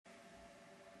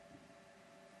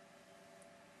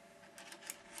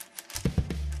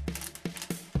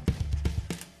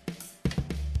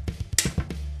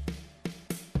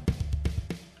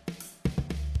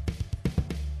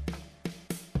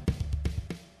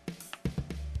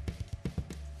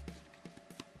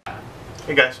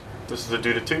Hey guys, this is the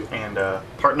Dude of Two and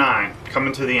part 9,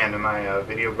 coming to the end of my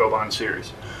video goban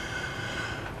series.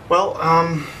 Well,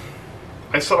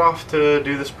 I set off to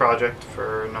do this project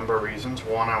for a number of reasons.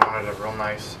 One, I wanted a real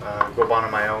nice goban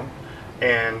of my own,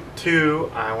 and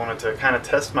 2, I wanted to kind of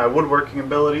test my woodworking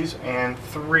abilities, and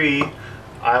 3,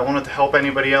 I wanted to help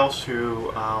anybody else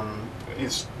who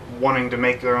is wanting to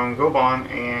make their own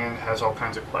goban and has all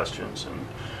kinds of questions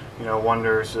and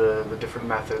wonders the different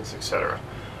methods, etc.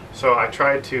 So I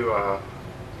tried to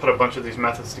put a bunch of these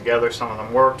methods together. Some of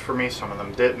them worked for me, some of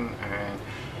them didn't, and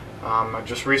I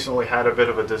just recently had a bit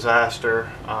of a disaster.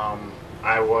 You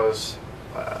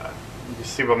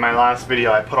see by my last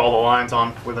video, I put all the lines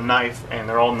on with a knife, and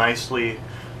they're all nicely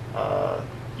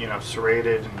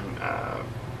serrated and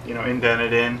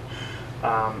indented in.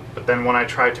 But then when I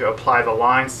tried to apply the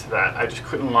lines to that, I just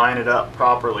couldn't line it up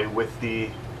properly with the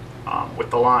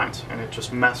lines, and it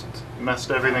just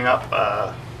messed everything up.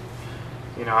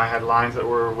 I had lines that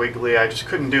were wiggly. I just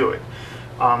couldn't do it.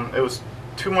 It was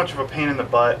too much of a pain in the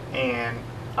butt, and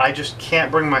I just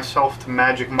can't bring myself to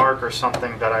magic mark or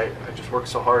something that I just worked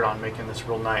so hard on making this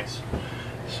real nice.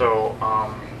 So,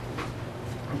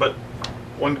 but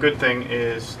one good thing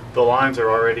is the lines are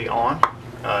already on.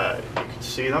 You can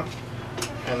see them,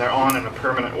 and they're on in a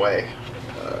permanent way.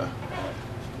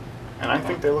 And I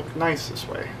think they look nice this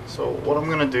way. So what I'm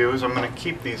going to do is I'm going to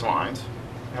keep these lines,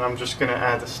 and I'm just going to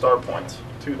add the star points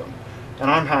to them. And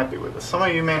I'm happy with this. Some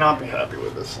of you may not be happy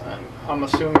with this, and I'm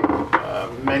assuming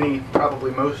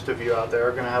probably most of you out there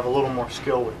are going to have a little more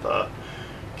skill with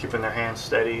keeping their hands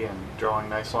steady and drawing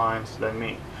nice lines than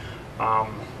me.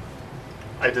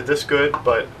 I did this good,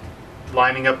 but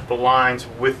lining up the lines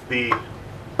with the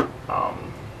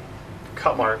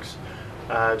cut marks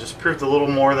just proved a little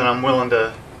more than I'm willing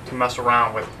to mess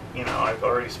around with. I've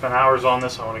already spent hours on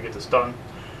this. I want to get this done,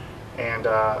 and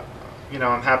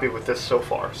I'm happy with this so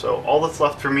far. So all that's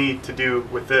left for me to do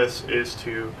with this is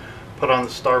to put on the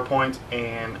star point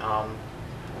and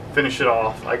finish it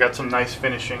off. I got some nice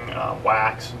finishing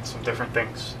wax and some different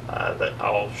things that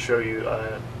I'll show you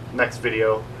next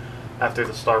video after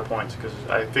the star points, because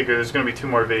I figure there's going to be 2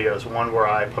 more videos. One where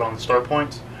I put on the star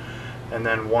points, and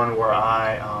then one where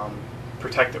I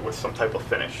protect it with some type of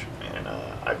finish. And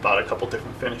I bought a couple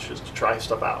different finishes to try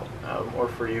stuff out, more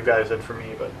for you guys than for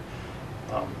me.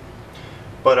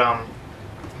 But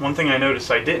one thing I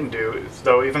noticed I didn't do is,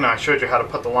 though even though I showed you how to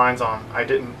put the lines on, I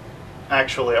didn't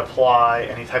actually apply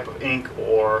any type of ink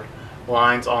or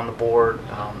lines on the board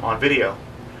on video.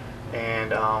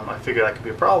 And I figured that could be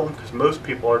a problem, because most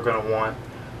people are going to want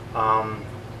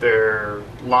their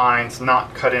lines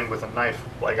not cut in with a knife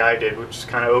like I did, which is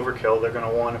kind of overkill. They're going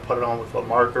to want to put it on with a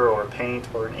marker or a paint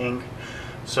or an ink.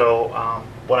 So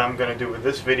what I'm going to do with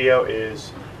this video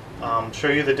is show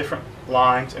you the different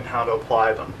lines and how to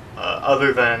apply them,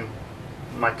 other than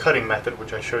my cutting method,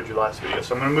 which I showed you last video.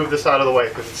 So I'm going to move this out of the way,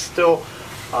 because it's still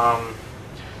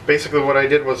basically what I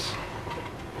did was,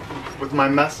 with my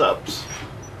mess ups,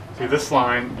 see this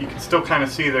line, you can still kind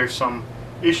of see there's some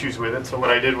issues with it. So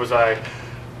what I did was I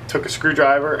took a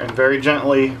screwdriver and very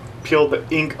gently peeled the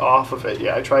ink off of it.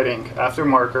 Yeah, I tried ink after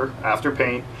marker, after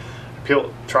paint.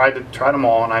 Tried them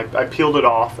all, and I peeled it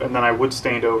off, and then I wood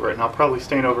stained over it, and I'll probably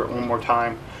stain over it one more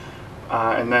time,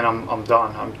 and then I'm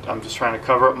done. I'm just trying to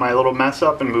cover up my little mess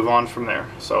up and move on from there.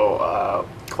 So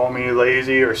call me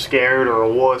lazy or scared or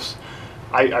a wuss.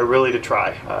 I really did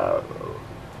try.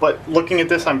 But looking at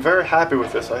this, I'm very happy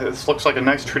with this. This looks like a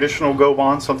nice traditional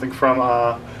goban, something from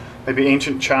maybe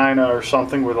ancient China or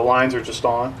something, where the lines are just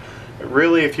on.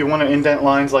 Really, if you want to indent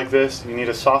lines like this, you need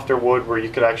a softer wood where you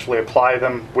could actually apply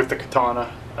them with the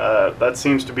katana. That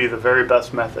seems to be the very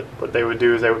best method. What they would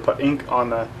do is they would put ink on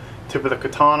the tip of the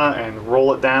katana and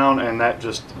roll it down, and that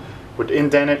just would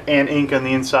indent it and ink on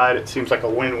the inside. It seems like a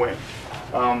win-win.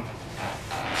 So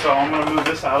I'm going to move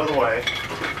this out of the way,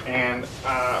 and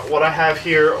what I have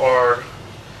here are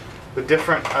the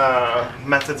different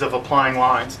methods of applying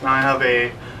lines. Now I have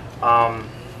a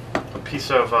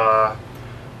piece of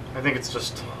I think it's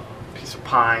just a piece of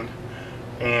pine,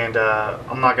 and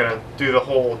I'm not going to do the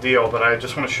whole deal, but I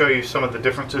just want to show you some of the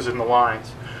differences in the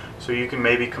lines, so you can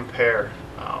maybe compare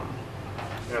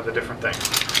the different things.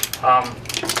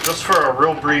 Just for a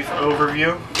real brief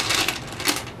overview,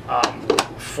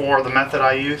 for the method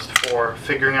I used for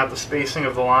figuring out the spacing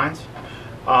of the lines,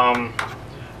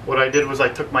 what I did was I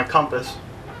took my compass,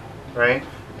 right,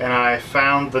 and I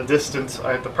found the distance,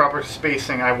 the proper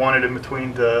spacing I wanted in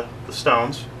between the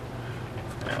stones.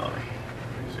 Now, let me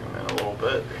zoom in a little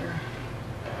bit here.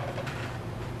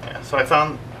 Yeah, so I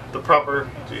found the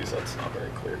proper, geez, that's not very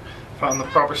clear. Found the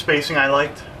proper spacing I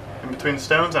liked in between the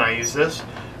stones, and I used this,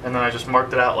 and then I just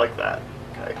marked it out like that.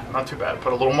 okay, not too bad.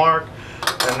 Put a little mark,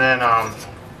 and then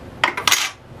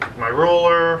my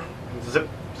ruler,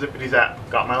 zippity zap,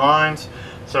 got my lines.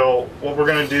 So what we're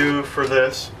going to do for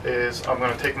this is I'm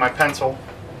going to take my pencil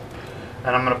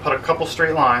and I'm going to put a couple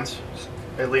straight lines,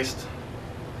 at least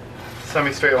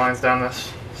semi-straight lines down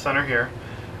this center here,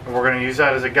 and we're going to use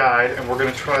that as a guide, and we're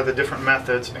going to try the different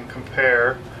methods and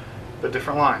compare the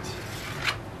different lines.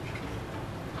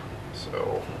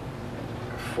 So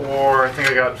I think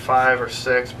I got 5 or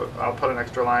 6, but I'll put an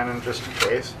extra line in just in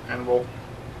case, and we'll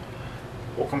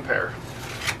compare.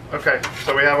 Okay,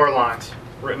 so we have our lines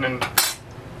written in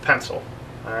pencil.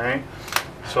 All right,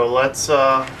 so let's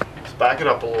back it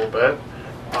up a little bit.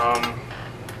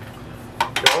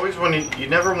 You always you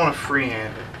never want to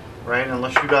freehand it, right?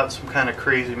 Unless you got some kind of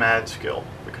crazy mad skill,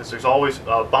 because there's always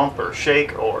a bump or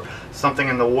shake or something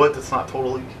in the wood that's not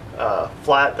totally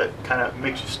flat that kind of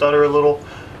makes you stutter a little.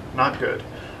 Not good.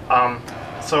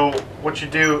 So what you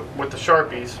do with the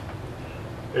Sharpies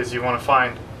is you want to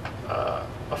find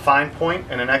a fine point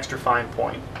and an extra fine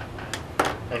point,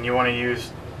 and you want to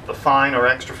use the fine or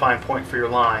extra fine point for your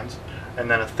lines, and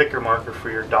then a thicker marker for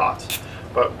your dots.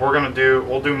 But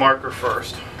we'll do marker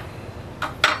first.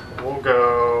 We'll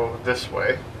go this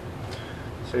way.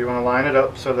 So you want to line it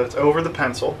up so that it's over the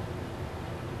pencil.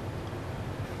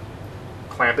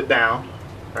 Clamp it down,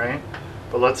 right?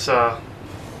 But let's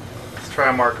try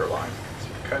a marker line so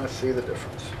you can kind of see the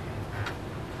difference.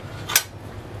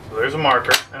 So there's a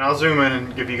marker, and I'll zoom in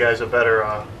and give you guys a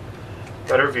better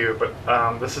view.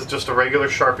 But this is just a regular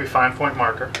Sharpie fine point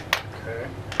marker. Okay.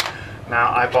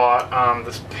 Now I bought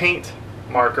this paint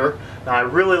marker. Now I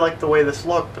really like the way this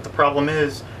looked, but the problem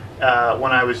is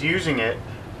when I was using it,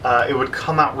 it would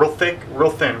come out real thick, real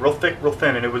thin, real thick, real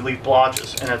thin, and it would leave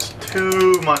blotches, and it's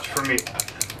too much for me.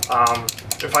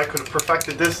 If I could have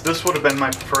perfected this would have been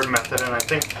my preferred method, and I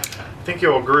think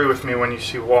you'll agree with me when you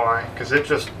see why, because it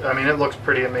looks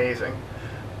pretty amazing.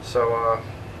 So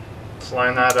let's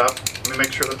line that up. Let me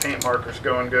make sure the paint marker's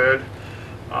going good.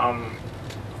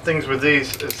 Things with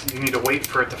these is you need to wait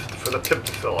for the tip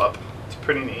to fill up. It's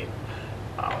pretty neat.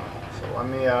 So let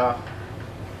me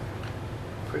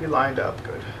pretty lined up,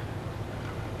 good.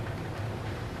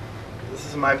 This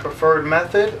is my preferred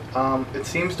method. It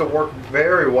seems to work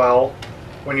very well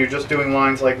when you're just doing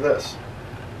lines like this.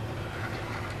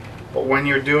 But when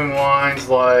you're doing lines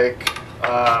like,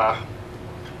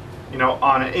 you know,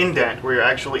 on an indent, where you're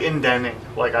actually indenting,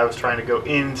 like I was trying to go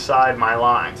inside my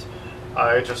lines,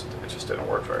 it just didn't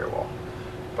work very well.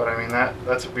 But I mean,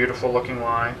 that's a beautiful looking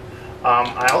line.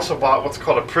 I also bought what's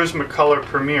called a Prismacolor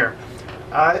Premier.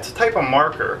 It's a type of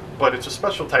marker, but it's a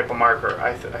special type of marker.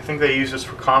 I think they use this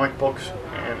for comic books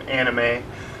and anime,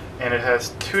 and it has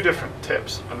two different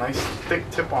tips. A nice thick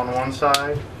tip on one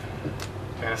side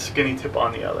and a skinny tip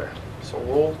on the other. So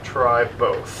we'll try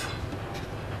both.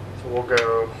 So we'll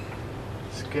go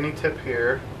skinny tip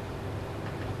here.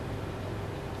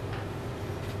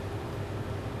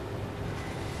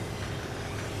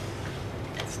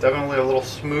 It's definitely a little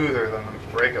smoother than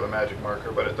the regular magic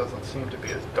marker, but it doesn't seem to be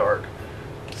as dark.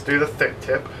 Let's do the thick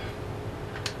tip.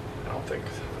 I don't think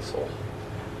this will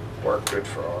work good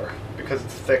for our, because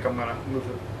it's thick, I'm going to move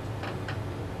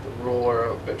the ruler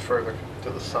a bit further to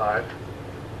the side.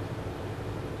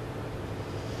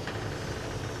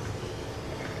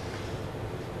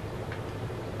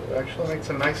 It actually makes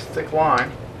a nice thick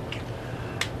line.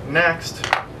 Next,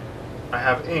 I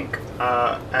have ink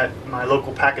at my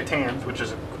local Packetans, which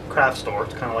is a craft store.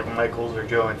 It's kind of like Michael's or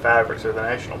Joe and Fabrics, or the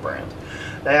national brand.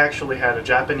 They actually had a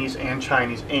Japanese and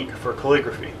Chinese ink for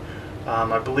calligraphy.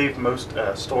 I believe most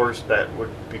stores that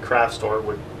would be craft store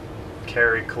would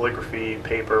carry calligraphy,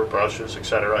 paper, brushes,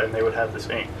 etc., and they would have this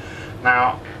ink.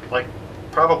 Now, like,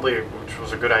 probably, which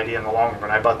was a good idea in the long run,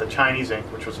 I bought the Chinese ink,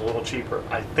 which was a little cheaper.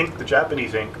 I think the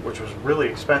Japanese ink, which was really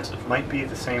expensive, might be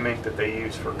the same ink that they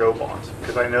use for gobans,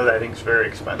 because I know that ink's very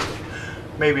expensive.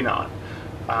 Maybe not.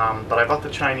 But I bought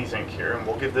the Chinese ink here, and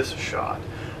we'll give this a shot.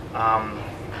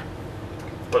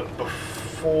 But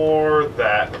before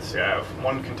that, let's see, I have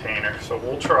one container, so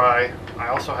we'll try. I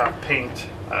also have paint,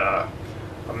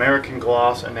 American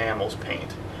Gloss Enamels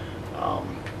paint.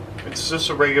 It's just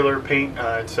a regular paint.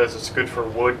 It says it's good for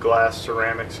wood, glass,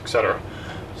 ceramics, etc.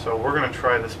 So we're going to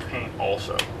try this paint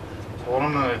also. So what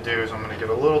I'm going to do is I'm going to get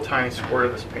a little tiny squirt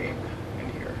of this paint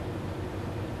in here.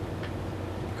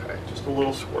 Okay, just a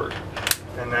little squirt.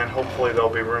 And then hopefully there'll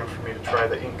be room for me to try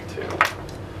the ink too.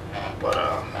 But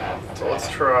so let's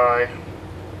try,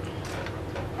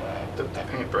 dip the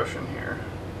paintbrush in here.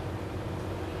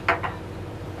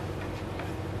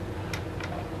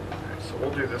 So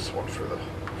we'll do this one for the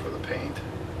paint.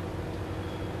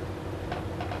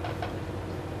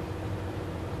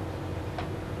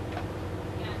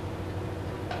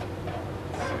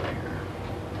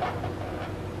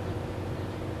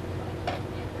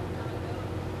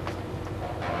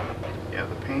 Yeah,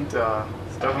 the paint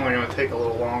is definitely going to take a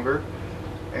little longer,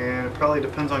 and it probably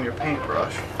depends on your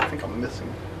paintbrush. I think I'm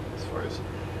missing as far as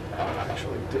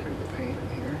actually dipping the paint in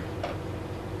here.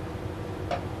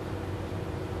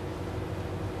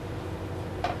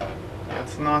 Yeah,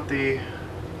 it's not the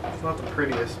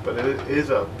prettiest, but it is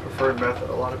a preferred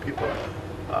method. A lot of people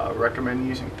recommend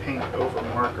using paint over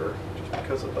marker just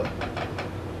because of the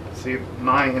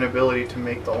my inability to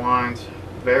make the lines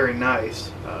very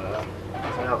nice.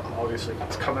 Obviously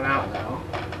it's coming out now,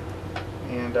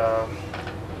 and I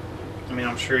mean,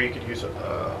 I'm sure you could use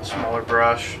a smaller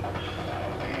brush,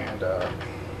 and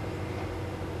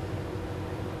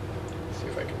see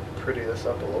if I can pretty this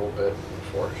up a little bit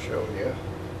before showing you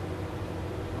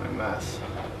my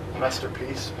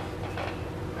masterpiece.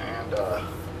 And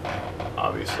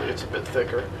obviously it's a bit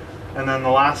thicker. And then the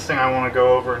last thing I want to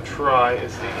go over and try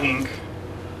is the ink.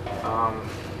 I'm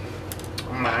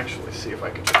going to actually see if I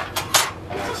can just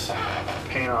get this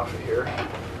paint off of here.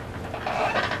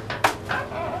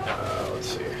 Let's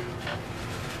see.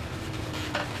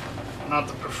 Not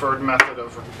the preferred method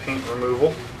of paint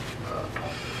removal.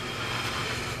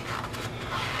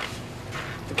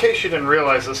 In case you didn't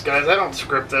realize this, guys, I don't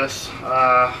script this.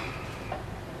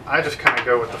 I just kind of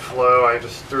go with the flow. I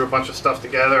just threw a bunch of stuff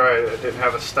together. I didn't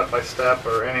have a step-by-step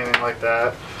or anything like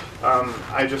that.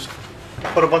 I just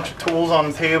put a bunch of tools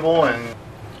on the table, and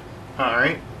all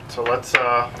right. So let's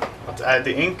add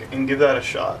the ink and give that a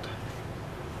shot.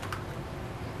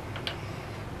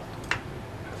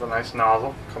 Has a nice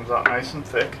nozzle. Comes out nice and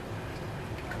thick.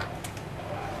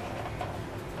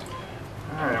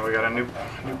 All right, we got a new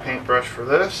paintbrush for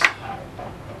this.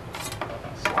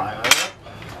 Let's line it up.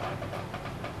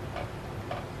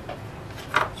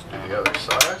 Let's do the other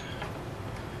side.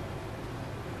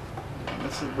 And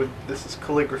this is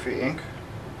calligraphy ink.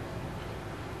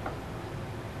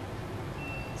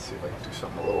 Let's see if I can do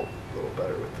something a little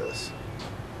better with this.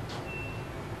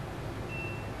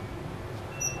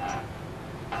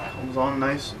 Comes on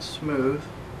nice and smooth.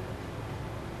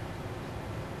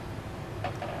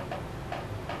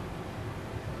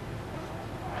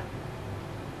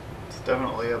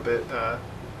 Definitely a bit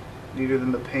neater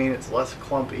than the paint. It's less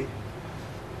clumpy. It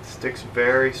sticks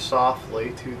very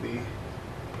softly to the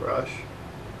brush,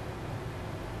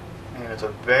 and it's a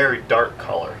very dark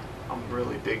color. I'm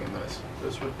really digging this.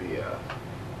 This would be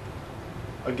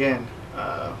again,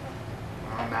 now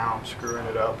I'm screwing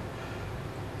it up.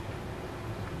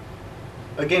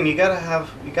 Again, you gotta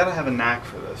have a knack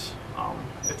for this.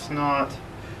 It's not.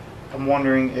 I'm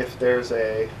wondering if there's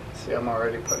a. See, I'm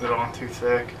already putting it on too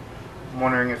thick. I'm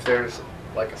wondering if there's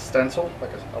like a stencil,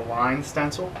 like a line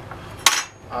stencil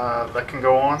that can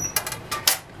go on.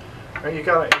 Right, you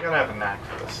gotta have a knack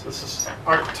for this. This is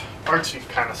artsy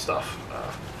kind of stuff.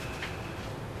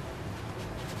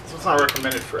 So it's not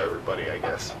recommended for everybody, I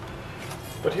guess.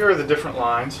 But here are the different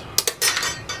lines.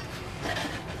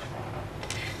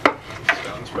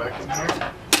 Stones back in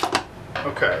here.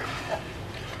 Okay.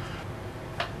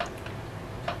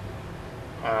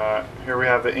 Here we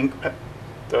have the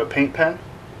the paint pen,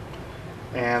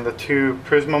 and the two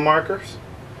Prisma markers,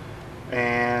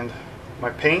 and my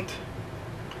paint,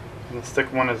 and the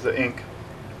thick one is the ink.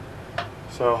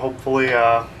 So hopefully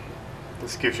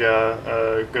this gives you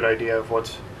a good idea of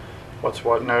what's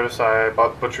what. Notice I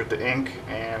butchered the ink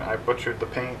and I butchered the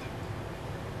paint.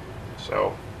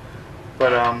 So,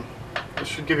 but this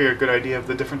should give you a good idea of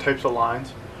the different types of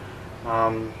lines.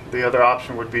 The other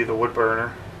option would be the wood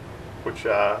burner, which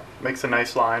makes a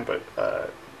nice line, but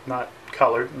not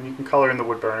colored. And you can color in the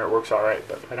wood burner, it works alright,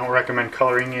 but I don't recommend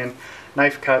coloring in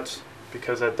knife cuts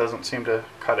because that doesn't seem to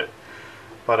cut it.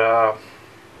 But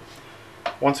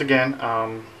once again,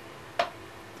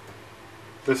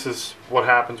 this is what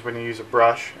happens when you use a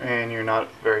brush and you're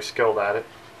not very skilled at it.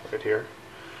 Right here.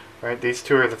 Right, these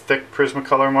two are the thick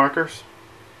Prismacolor markers.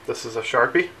 This is a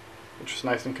Sharpie, which is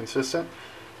nice and consistent,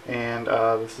 and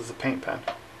this is a paint pen.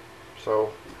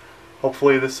 So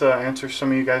hopefully this answers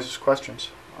some of you guys' questions.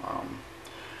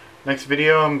 Next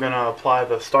video I'm going to apply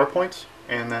the star points,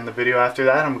 and then the video after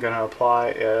that I'm going to apply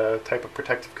a type of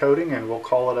protective coating, and we'll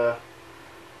call it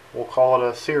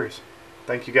a series.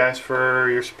 Thank you guys for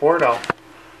your support.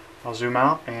 I'll zoom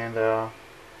out, and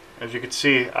as you can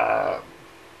see,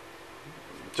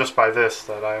 just by this,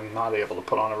 that I'm not able to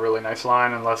put on a really nice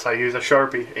line unless I use a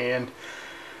Sharpie, and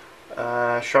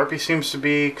Sharpie seems to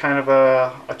be kind of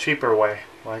a cheaper way.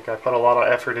 Like, I put a lot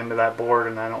of effort into that board,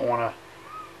 and I don't want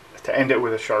to end it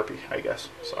with a Sharpie, I guess.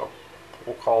 So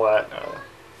we'll call that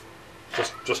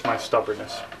just my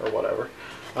stubbornness or whatever.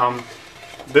 I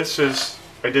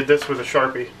did this with a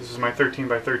Sharpie. This is my 13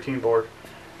 by 13 board,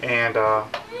 and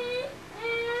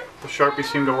the Sharpie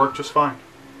seemed to work just fine.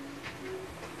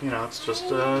 You know, it's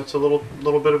just it's a little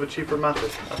bit of a cheaper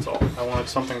method. That's all. I wanted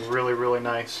something really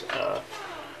nice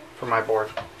for my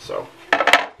board. So,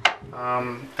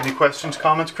 any questions,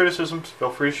 comments, criticisms?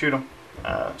 Feel free to shoot them.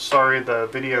 Sorry the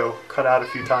video cut out a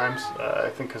few times.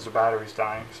 I think because the battery's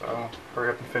dying. So I'll hurry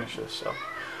up and finish this. So,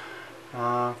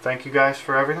 thank you guys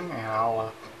for everything, and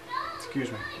I'll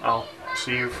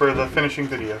see you for the finishing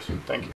videos. Thank you.